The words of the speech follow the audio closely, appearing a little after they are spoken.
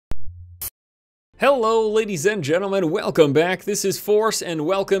Hello, ladies and gentlemen, welcome back. This is Force, and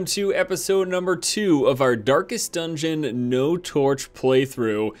welcome to episode number 2 of our Darkest Dungeon No Torch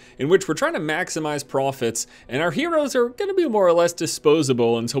playthrough, in which we're trying to maximize profits, and our heroes are going to be more or less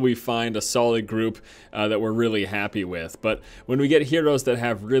disposable until we find a solid group that we're really happy with. But when we get heroes that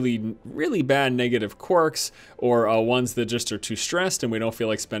have really bad negative quirks, or ones that just are too stressed and we don't feel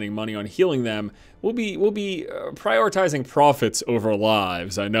like spending money on healing them, we'll be prioritizing profits over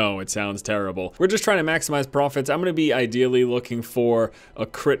lives. I know, it sounds terrible. We're just trying to maximize profits. I'm going to be ideally looking for a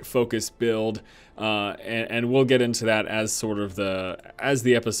crit-focused build, and we'll get into that as sort of as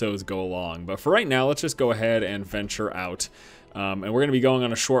the episodes go along. But for right now, let's just go ahead and venture out. And we're going to be going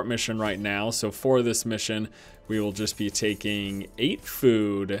on a short mission right now. So for this mission, we will just be taking 8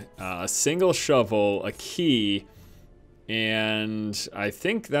 food, a single shovel, a key, and I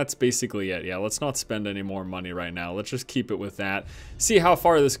think that's basically it. Yeah, let's not spend any more money right now. Let's just keep it with that. See how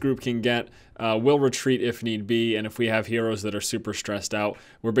far this group can get. We'll retreat if need be, and if we have heroes that are super stressed out,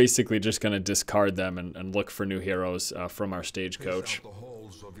 we're basically just going to discard them and look for new heroes from our stagecoach.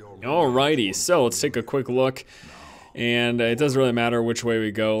 Alrighty, so let's take a quick look. And it doesn't really matter which way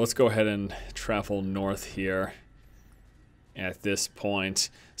we go. Let's go ahead and travel north here at this point.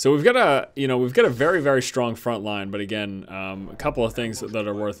 So we've got a very strong front line, but again, a couple of things that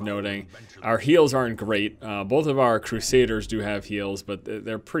are worth noting. Our heals aren't great. Both of our Crusaders do have heals, but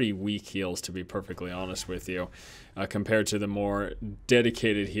they're pretty weak heals, to be perfectly honest with you, compared to the more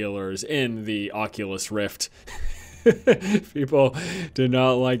dedicated healers in the Oculus Rift. People did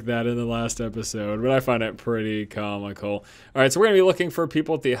not like that in the last episode, but I find it pretty comical. All right, so we're going to be looking for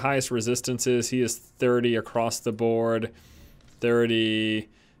people with the highest resistances. He is 30 across the board. 30,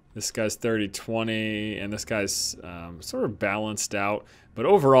 this guy's 30, 20, and this guy's sort of balanced out. But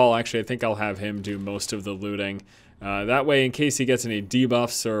overall, actually, I think I'll have him do most of the looting. That way, in case he gets any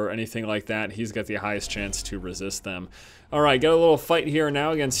debuffs or anything like that, he's got the highest chance to resist them. All right, got a little fight here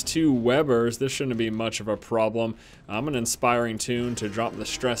now against 2 Webbers. This shouldn't be much of a problem. I'm an Inspiring Tune to drop the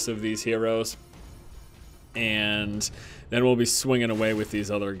stress of these heroes. And then we'll be swinging away with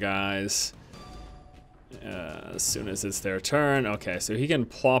these other guys as soon as it's their turn. Okay, so he can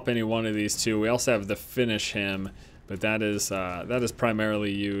plop any one of these 2. We also have the Finish Him, but that is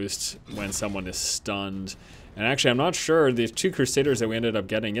primarily used when someone is stunned. And actually, I'm not sure, the 2 Crusaders that we ended up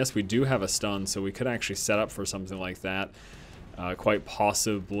getting, yes, we do have a stun, so we could actually set up for something like that. Quite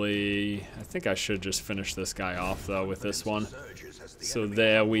possibly. I think I should just finish this guy off, though, with this one. So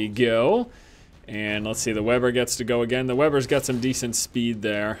there we go. And let's see, the Weber gets to go again. The Weber's got some decent speed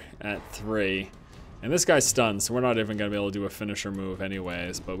there at 3. And this guy's stunned, so we're not even going to be able to do a finisher move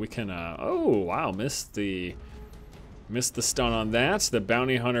anyways. But we can, oh, wow, missed the stun on that. The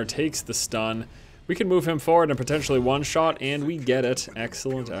Bounty Hunter takes the stun. We can move him forward and potentially one-shot, and we get it.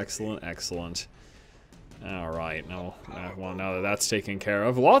 Excellent, excellent, excellent. All right, well, now that that's taken care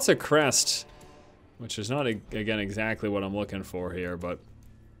of. Lots of crest, which is not, again, exactly what I'm looking for here, but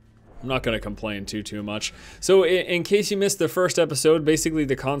I'm not going to complain too much. So in case you missed the first episode, basically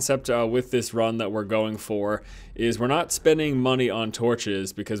the concept with this run that we're going for is we're not spending money on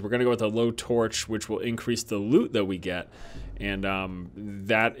torches because we're going to go with a low torch, which will increase the loot that we get. And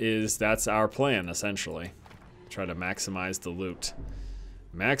that's our plan, essentially. Try to maximize the loot.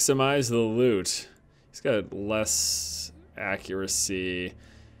 Maximize the loot. He's got less accuracy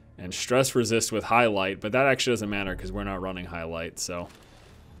and stress resist with highlight, but that actually doesn't matter because we're not running highlight, so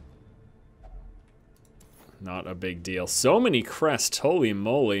not a big deal. So many crests, holy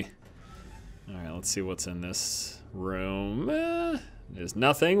moly. All right, let's see what's in this room. There's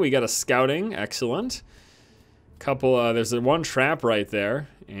nothing. We got a scouting, excellent. There's one trap right there,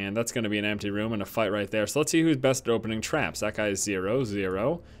 and that's going to be an empty room and a fight right there. So let's see who's best at opening traps. That guy is 0,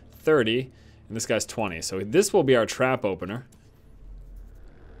 0, 30, and this guy's 20. So this will be our trap opener.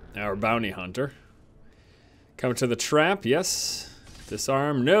 Our bounty hunter. Coming to the trap, yes.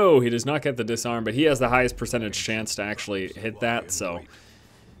 Disarm, no, he does not get the disarm, but he has the highest percentage chance to actually hit that, so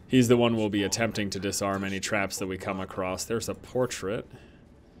he's the one we'll be attempting to disarm any traps that we come across. There's a portrait.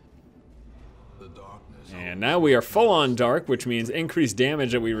 And now we are full on dark, which means increased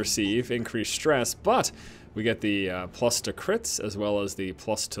damage that we receive, increased stress, but we get the plus to crits as well as the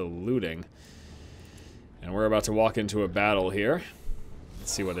plus to looting. And we're about to walk into a battle here.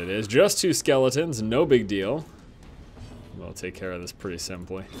 Let's see what it is. Just 2 skeletons, no big deal. We'll take care of this pretty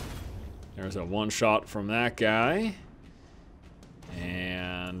simply. There's a one-shot from that guy.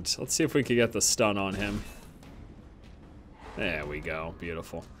 And let's see if we can get the stun on him. There we go,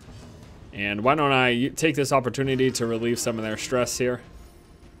 beautiful. And why don't I take this opportunity to relieve some of their stress here?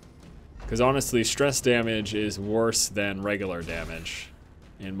 Because honestly, stress damage is worse than regular damage.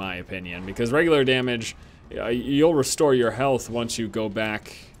 in my opinion, because regular damage, you'll restore your health once you go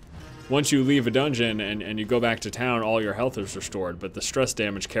back. Once you leave a dungeon and you go back to town, all your health is restored, but the stress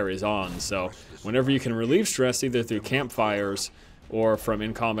damage carries on. So whenever you can relieve stress, either through campfires or from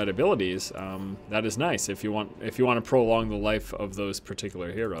in-combat abilities, that is nice if you want to prolong the life of those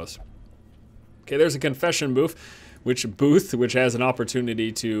particular heroes. Okay, there's a confession booth, which has an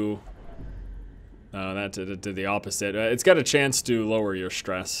opportunity to. That did the opposite. It's got a chance to lower your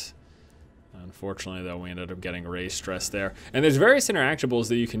stress. Unfortunately, though, we ended up getting raised stress there. And there's various interactables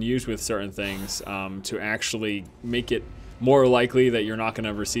that you can use with certain things to actually make it more likely that you're not going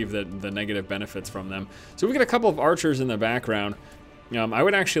to receive the negative benefits from them. So we got a couple of archers in the background. I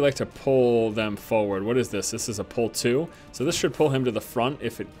would actually like to pull them forward. What is this? This is a pull 2. So this should pull him to the front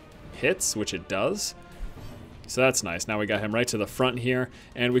if it hits, which it does. So that's nice. Now we got him right to the front here.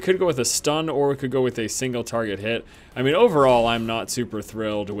 And we could go with a stun or we could go with a single target hit. I mean, overall, I'm not super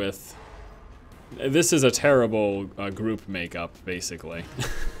thrilled with... This is a terrible group makeup, basically.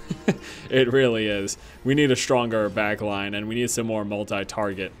 It really is. We need a stronger backline, and we need some more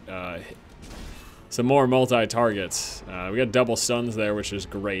multi-target. Some more multi-targets. We got double stuns there, which is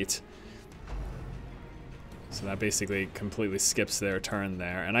great. So that basically completely skips their turn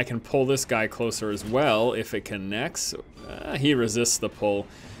there. And I can pull this guy closer as well if it connects. He resists the pull.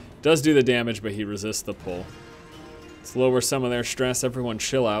 Does do the damage, but he resists the pull. Let's lower some of their stress. Everyone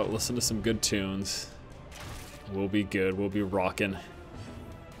chill out. Listen to some good tunes. We'll be good. We'll be rocking.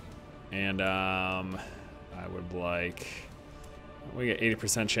 And I would like... We get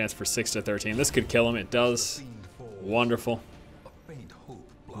 80% chance for 6 to 13. This could kill him. It does. Wonderful.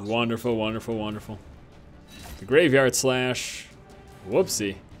 Wonderful, wonderful, wonderful. The Graveyard Slash.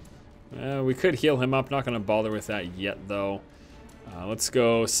 Whoopsie. We could heal him up. Not going to bother with that yet, though. Let's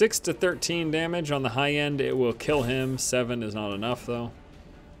go 6 to 13 damage on the high end. It will kill him. 7 is not enough, though.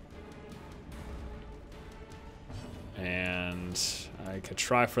 And I could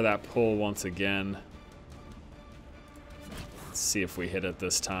try for that pull once again. Let's see if we hit it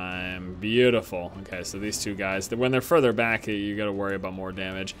this time. Beautiful. Okay, so these two guys, when they're further back, you got to worry about more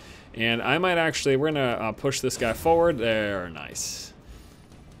damage. And I might actually, we're going to push this guy forward. There, nice.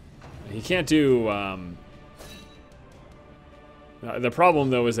 He can't do... the problem,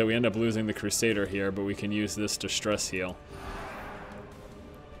 though, is that we end up losing the Crusader here, but we can use this to stress heal.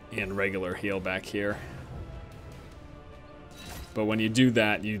 And regular heal back here. But when you do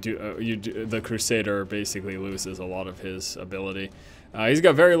that, the Crusader basically loses a lot of his ability. He's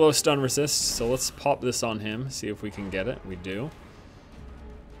got very low stun resist, so let's pop this on him, see if we can get it. We do.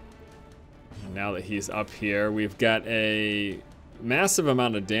 And now that he's up here, we've got a massive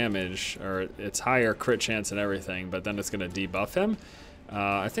amount of damage, or it's higher crit chance and everything, but then it's going to debuff him.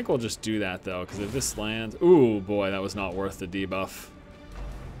 I think we'll just do that, though, because if this lands... Ooh, boy, that was not worth the debuff.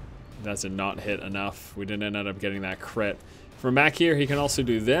 That did not hit enough. We didn't end up getting that crit. From back here, he can also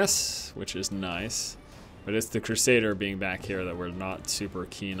do this, which is nice. But it's the Crusader being back here that we're not super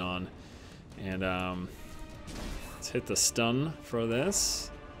keen on. And let's hit the stun for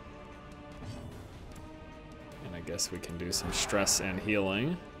this. And I guess we can do some stress and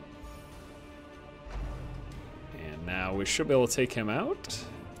healing. And now we should be able to take him out.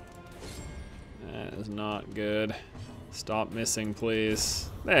 That is not good. Stop missing, please.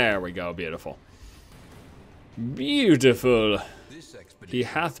 There we go. Beautiful. Beautiful. He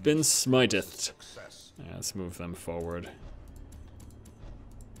hath been smiteth. Yeah, let's move them forward.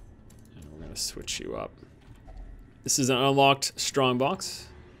 And we're going to switch you up. This is an unlocked strongbox,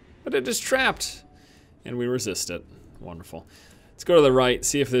 but it is trapped. And we resist it. Wonderful. Let's go to the right,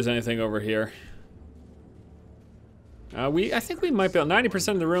 see if there's anything over here. I think we might be able, 90%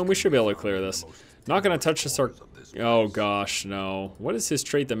 of the room, we should be able to clear this. Not going to touch this. Oh gosh, no. What is his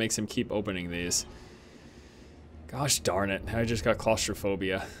trait that makes him keep opening these? Gosh darn it, I just got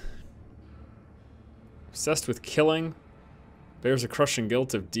claustrophobia. Obsessed with killing. Bears a crushing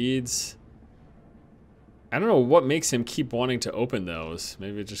guilt of deeds. I don't know what makes him keep wanting to open those.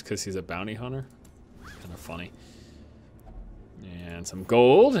 Maybe just because he's a bounty hunter. Kind of funny. And some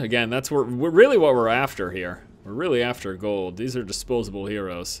gold. Again, that's we're really what we're after here. We're really after gold. These are disposable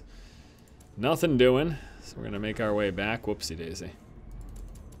heroes. Nothing doing. So we're going to make our way back. Whoopsie daisy.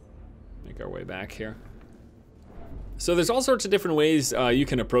 Make our way back here. So there's all sorts of different ways you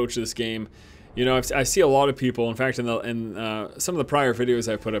can approach this game. You know, I see a lot of people, in fact, in some of the prior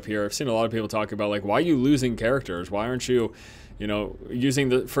videos I put up here, I've seen a lot of people talk about, like, why are you losing characters? Why aren't you, you know,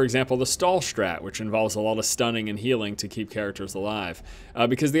 using, for example, the stall strat, which involves a lot of stunning and healing to keep characters alive?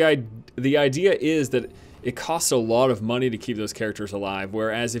 Because the idea is that it costs a lot of money to keep those characters alive,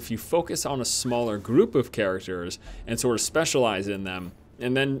 whereas if you focus on a smaller group of characters and sort of specialize in them,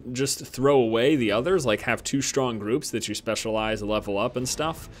 and then just throw away the others, like have 2 strong groups that you specialize, level up and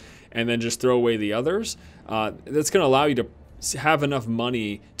stuff, and then just throw away the others, that's going to allow you to have enough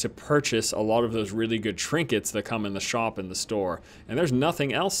money to purchase a lot of those really good trinkets that come in the shop in the store. And there's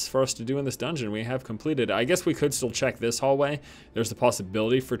nothing else for us to do in this dungeon. We have completed. I guess we could still check this hallway. There's the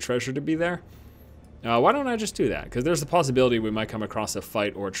possibility for treasure to be there. Why don't I just do that? Because there's the possibility we might come across a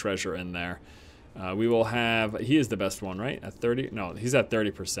fight or treasure in there. We will have, he is the best one, right? At 30? No, he's at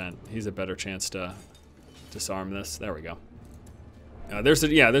 30%. He's a better chance to disarm this. There we go. There's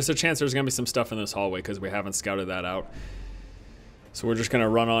a chance there's gonna be some stuff in this hallway because we haven't scouted that out. So we're just gonna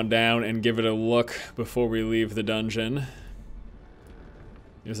run on down and give it a look before we leave the dungeon.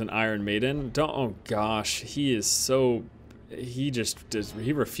 There's an Iron Maiden. Oh gosh, he is so, he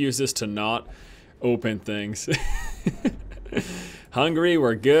refuses to not open things. Hungry,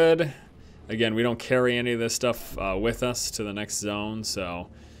 we're good. Again, we don't carry any of this stuff with us to the next zone, so.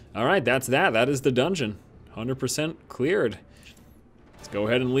 All right, that's that. That is the dungeon. 100% cleared. Let's go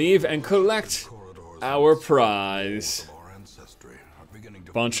ahead and leave and collect our prize.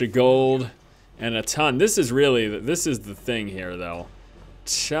 Bunch of gold and a ton. This is the thing here, though.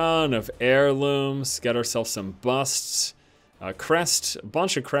 Ton of heirlooms. Got ourselves some busts. A crest, a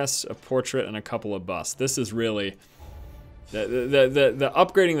bunch of crests, a portrait, and a couple of busts. This is really... The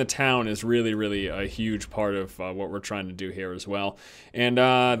upgrading the town is really a huge part of what we're trying to do here as well. And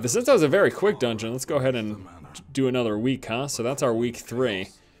since that was a very quick dungeon, let's go ahead and do another week, huh? So that's our week 3.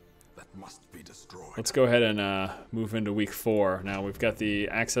 Let's go ahead and move into week 4. Now we've got the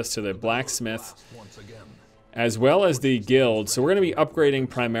access to the blacksmith as well as the guild. So we're going to be upgrading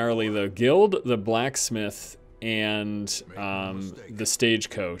primarily the guild, the blacksmith, and the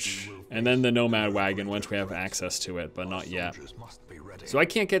stagecoach, and then the nomad wagon once we have access to it, but not yet. So I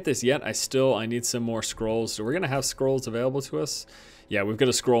can't get this yet. I need some more scrolls. So we're gonna have scrolls available to us. Yeah, we've got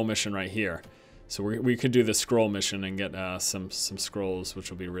a scroll mission right here. So we could do the scroll mission and get some scrolls, which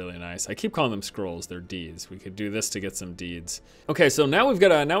will be really nice. I keep calling them scrolls; they're deeds. We could do this to get some deeds. Okay, so now we've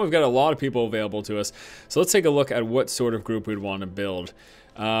got a lot of people available to us. So let's take a look at what sort of group we'd want to build.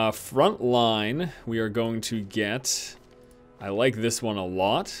 Front line, we are going to get. I like this one a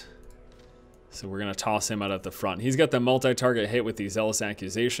lot. So we're gonna toss him out at the front. He's got the multi-target hit with the Zealous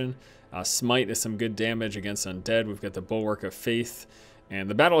Accusation. Smite is some good damage against undead. We've got the Bulwark of Faith. And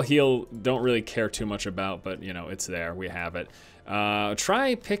the battle heal, don't really care too much about, but you know, it's there, we have it.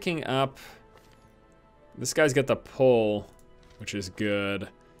 Try picking up, this guy's got the pull, which is good.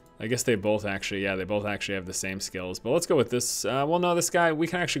 I guess they both actually, yeah, they both actually have the same skills. But let's go with this, well no, this guy, we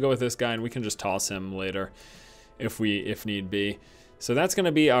can actually go with this guy and we can just toss him later if need be. So that's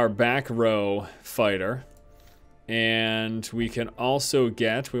gonna be our back row fighter. And we can also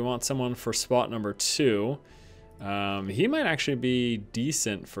get, we want someone for spot number 2. He might actually be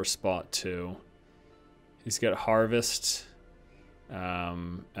decent for spot 2. He's got harvest,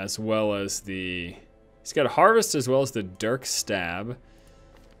 as well as he's got harvest as well as the Dirk Stab.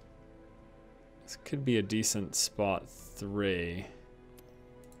 This could be a decent spot 3.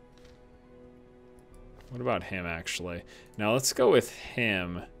 What about him actually? Now let's go with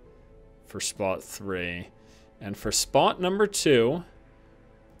him for spot 3. And for spot number 2,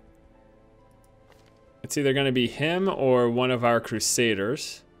 it's either going to be him or one of our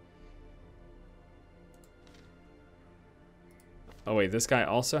Crusaders. Oh wait, this guy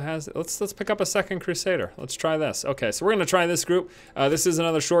also has. Let's pick up a second Crusader. Let's try this. Okay, so we're going to try this group. This is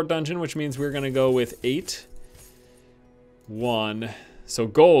another short dungeon, which means we're going to go with 8. 1. So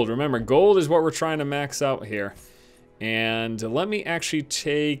gold. Remember, gold is what we're trying to max out here. And let me actually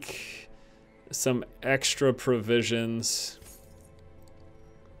take some extra provisions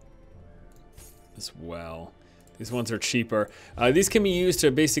as well. These ones are cheaper. These can be used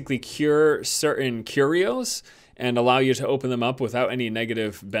to basically cure certain curios and allow you to open them up without any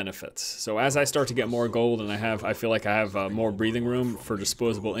negative benefits. So as I start to get more gold and I feel like I have more breathing room for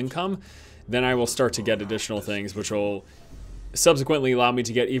disposable income, then I will start to get additional things which will subsequently allow me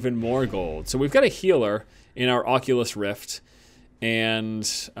to get even more gold. So we've got a healer in our Oculus Rift, and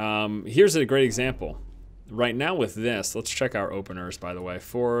here's a great example. Right now with this, let's check our openers, by the way.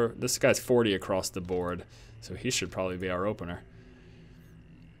 This guy's 40 across the board, so he should probably be our opener.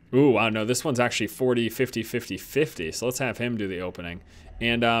 Ooh, wow, no, this one's actually 40, 50, 50, 50, so let's have him do the opening.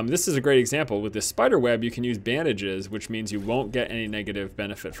 And this is a great example. With this spider web, you can use bandages, which means you won't get any negative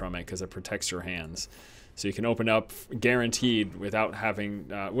benefit from it because it protects your hands. So you can open up guaranteed without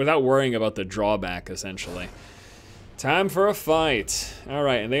worrying about the drawback, essentially. Time for a fight. All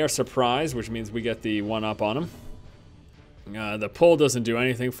right, and they are surprised, which means we get the 1-up on them. The pull doesn't do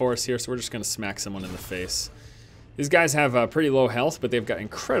anything for us here, so we're just gonna smack someone in the face. These guys have pretty low health, but they've got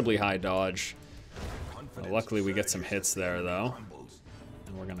incredibly high dodge. Luckily, we get some hits there, though.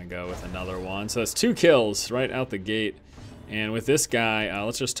 And we're going to go with another one. So it's 2 kills right out the gate. And with this guy,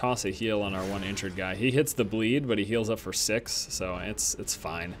 let's just toss a heal on our one injured guy. He hits the bleed, but he heals up for 6, so it's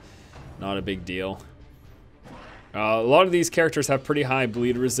fine. Not a big deal. A lot of these characters have pretty high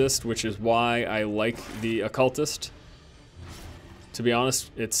bleed resist, which is why I like the Occultist. To be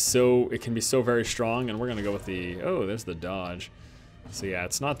honest, it can be so very strong, and we're gonna go with the, oh, there's the dodge. So yeah,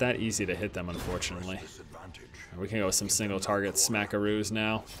 it's not that easy to hit them, unfortunately. We can go with some single target smackaroos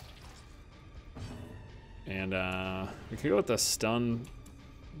now. And we could go with the stun.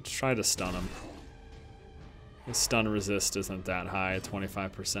 Let's try to stun him. His stun resist isn't that high at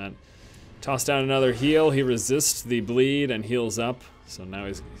 25%. Toss down another heal. He resists the bleed and heals up. So now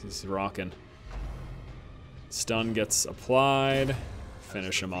he's rocking. Stun gets applied.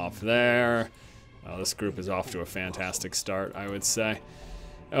 Finish him off there. This group is off to a fantastic start, I would say.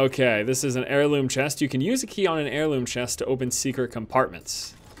 Okay, this is an heirloom chest. You can use a key on an heirloom chest to open secret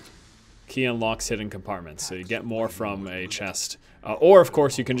compartments. Key unlocks hidden compartments, so you get more from a chest. Or, of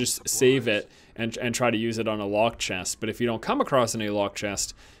course, you can just save it and try to use it on a locked chest. But if you don't come across any locked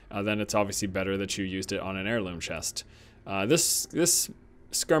chest, then it's obviously better that you used it on an heirloom chest. This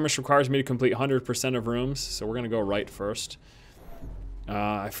skirmish requires me to complete 100% of rooms, so we're going to go right first.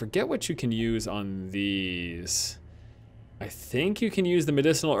 I forget what you can use on these. I think you can use the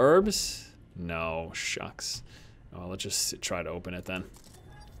medicinal herbs. No, shucks. Oh, let's just try to open it then.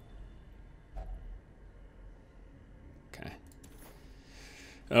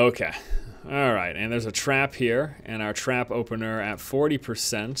 Okay. All right, and there's a trap here, and our trap opener at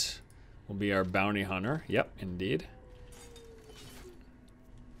 40% will be our bounty hunter. Yep, indeed.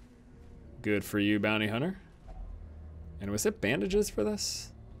 Good for you, bounty hunter. And was it bandages for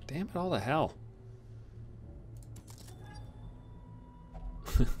this? Damn it, all the hell.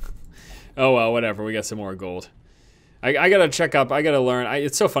 Oh well, whatever, we got some more gold. I gotta check up, I gotta learn.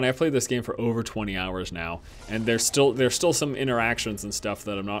 It's so funny, I've played this game for over 20 hours now, and there's still some interactions and stuff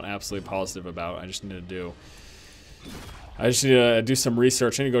that I'm not absolutely positive about. I just need to do some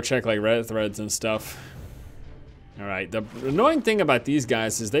research. I need to go check like Reddit threads and stuff. Alright, the annoying thing about these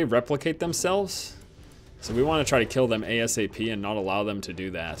guys is they replicate themselves. So we want to try to kill them ASAP and not allow them to do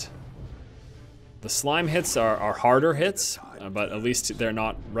that. The slime hits are harder hits, but at least they're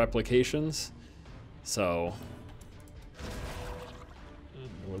not replications. So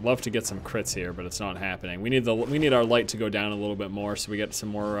would love to get some crits here, but it's not happening. We need our light to go down a little bit more so we get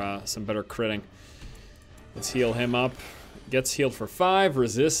some better critting. Let's heal him up. Gets healed for 5.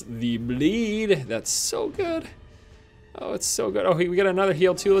 Resist the bleed. That's so good. Oh, it's so good. Oh, we got another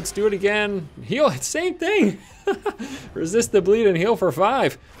heal too. Let's do it again. Heal, same thing. Resist the bleed and heal for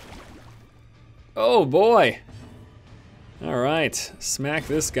 5. Oh boy. All right, smack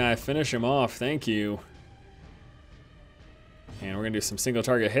this guy. Finish him off. Thank you. And we're gonna do some single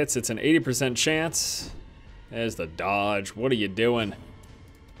target hits. It's an 80% chance. There's the dodge. What are you doing?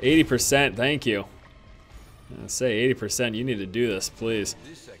 80%, thank you. I say 80%, you need to do this, please.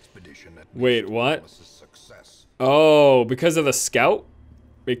 Wait, what? Oh, because of the scout?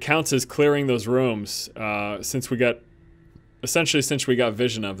 It counts as clearing those rooms since we got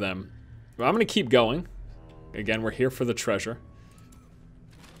vision of them. Well, I'm gonna keep going. Again, we're here for the treasure.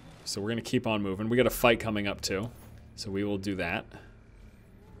 So we're gonna keep on moving. We got a fight coming up too. So we will do that.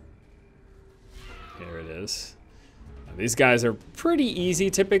 Here it is. Now, these guys are pretty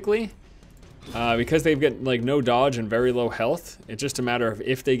easy typically. Because they've got like no dodge and very low health. It's just a matter of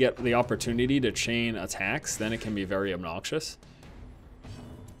if they get the opportunity to chain attacks, then it can be very obnoxious.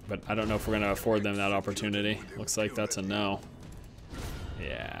 But I don't know if we're gonna afford them that opportunity. Looks like that's a no.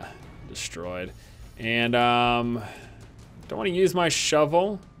 Yeah, destroyed. And don't want to use my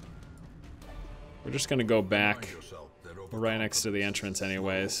shovel. We're just gonna go back. We're right next to the entrance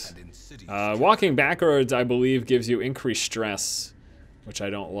anyways. Walking backwards, I believe, gives you increased stress, which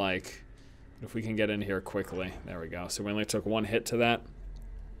I don't like. If we can get in here quickly. There we go. So we only took 1 hit to that.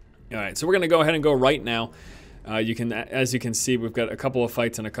 All right, so we're gonna go ahead and go right now. As you can see, we've got a couple of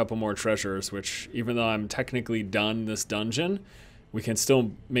fights and a couple more treasures, which even though I'm technically done this dungeon, we can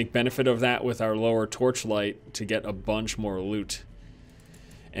still make benefit of that with our lower torchlight to get a bunch more loot.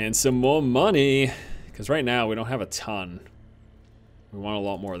 And some more money, because right now we don't have a ton. We want a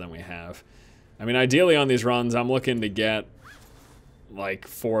lot more than we have. I mean, ideally on these runs, I'm looking to get like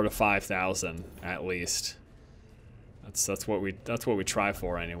 4,000 to 5,000 at least. That's what we try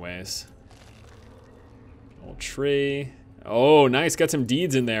for anyways. Old tree. Oh, nice, got some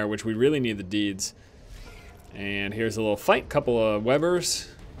deeds in there, which we really need the deeds. And here's a little fight, couple of Webbers.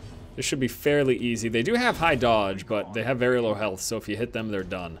 This should be fairly easy. They do have high dodge, but they have very low health, so if you hit them, they're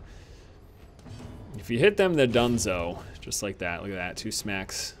done. If you hit them, they're donezo. Just like that. Look at that. 2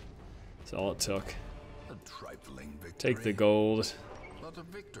 smacks. That's all it took. A trifling victory, Take the gold. but a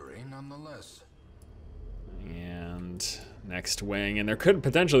victory nonetheless. And next wing. And there could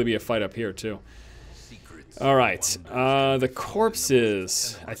potentially be a fight up here, too. Secrets. Alright. The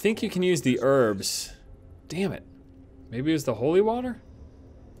corpses. I think you can use the herbs. Damn it. Maybe it was the holy water?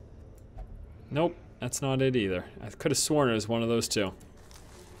 Nope. That's not it either. I could have sworn it was one of those two.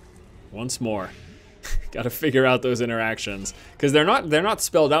 Once more. Got to figure out those interactions because they're not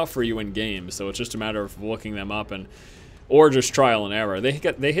spelled out for you in game, so it's just a matter of looking them up or just trial and error. They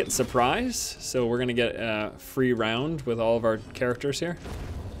hit surprise, so we're gonna get a free round with all of our characters here,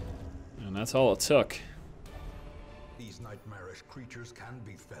 and that's all it took. These nightmarish creatures can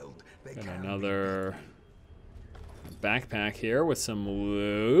be felled. They Got can another backpack here with some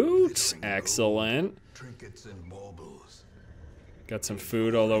loot. Excellent. trinkets and baubles. Got some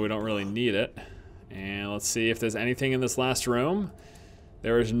food, although we don't really need it. And let's see if there's anything in this last room.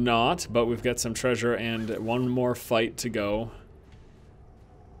 There is not, but we've got some treasure and one more fight to go.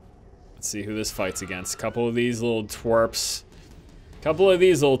 Let's see who this fight's against. A couple of these little twerps.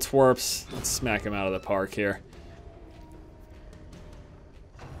 Let's smack them out of the park here.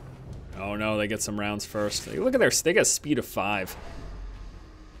 Oh no, they get some rounds first. Look at they got speed of 5.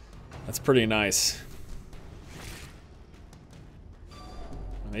 That's pretty nice.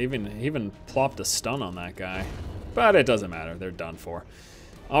 He even plopped a stun on that guy. But it doesn't matter. They're done for.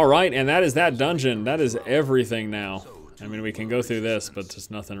 Alright, and that is that dungeon. That is everything now. I mean, we can go through this, but there's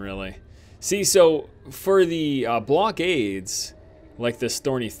nothing really. See, so for the blockades, like this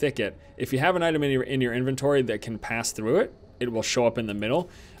thorny thicket, if you have an item in your inventory that can pass through it, it will show up in the middle.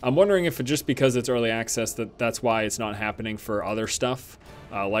 I'm wondering if just because it's early access that's why it's not happening for other stuff,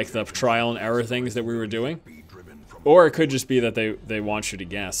 like the trial and error things that we were doing. Or it could just be that they want you to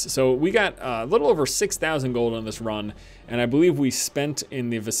guess. So we got a little over 6,000 gold on this run, and I believe we spent in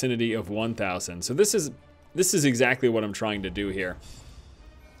the vicinity of 1,000. So this is exactly what I'm trying to do here.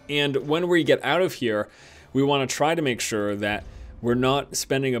 And when we get out of here, we want to try to make sure that we're not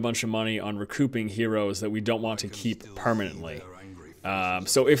spending a bunch of money on recouping heroes that we don't want to keep permanently.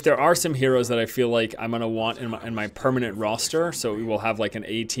 So if there are some heroes that I feel like I'm gonna want in my permanent roster, so we will have like an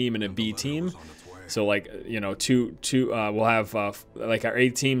A team and a B team. So like, you know, we'll have like our A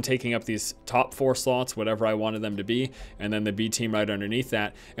team taking up these top 4 slots, whatever I wanted them to be, and then the B team right underneath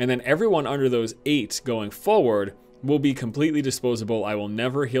that. And then everyone under those 8 going forward will be completely disposable. I will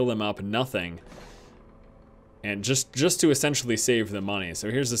never heal them up, nothing. And just to essentially save the money. So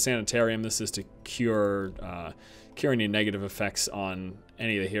here's the sanitarium. This is to cure any negative effects on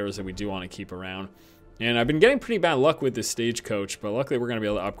any of the heroes that we do want to keep around. And I've been getting pretty bad luck with this stagecoach, but luckily we're going to be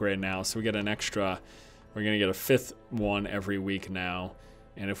able to upgrade now. So we get an extra, we're going to get a 5th one every week now.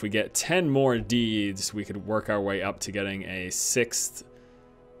 And if we get 10 more deeds, we could work our way up to getting a 6th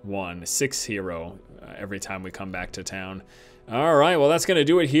one, 6th hero every time we come back to town. All right, well, that's going to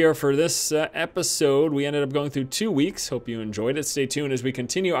do it here for this episode. We ended up going through 2 weeks. Hope you enjoyed it. Stay tuned as we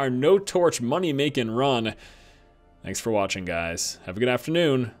continue our No Torch money-making run. Thanks for watching, guys. Have a good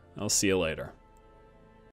afternoon. I'll see you later.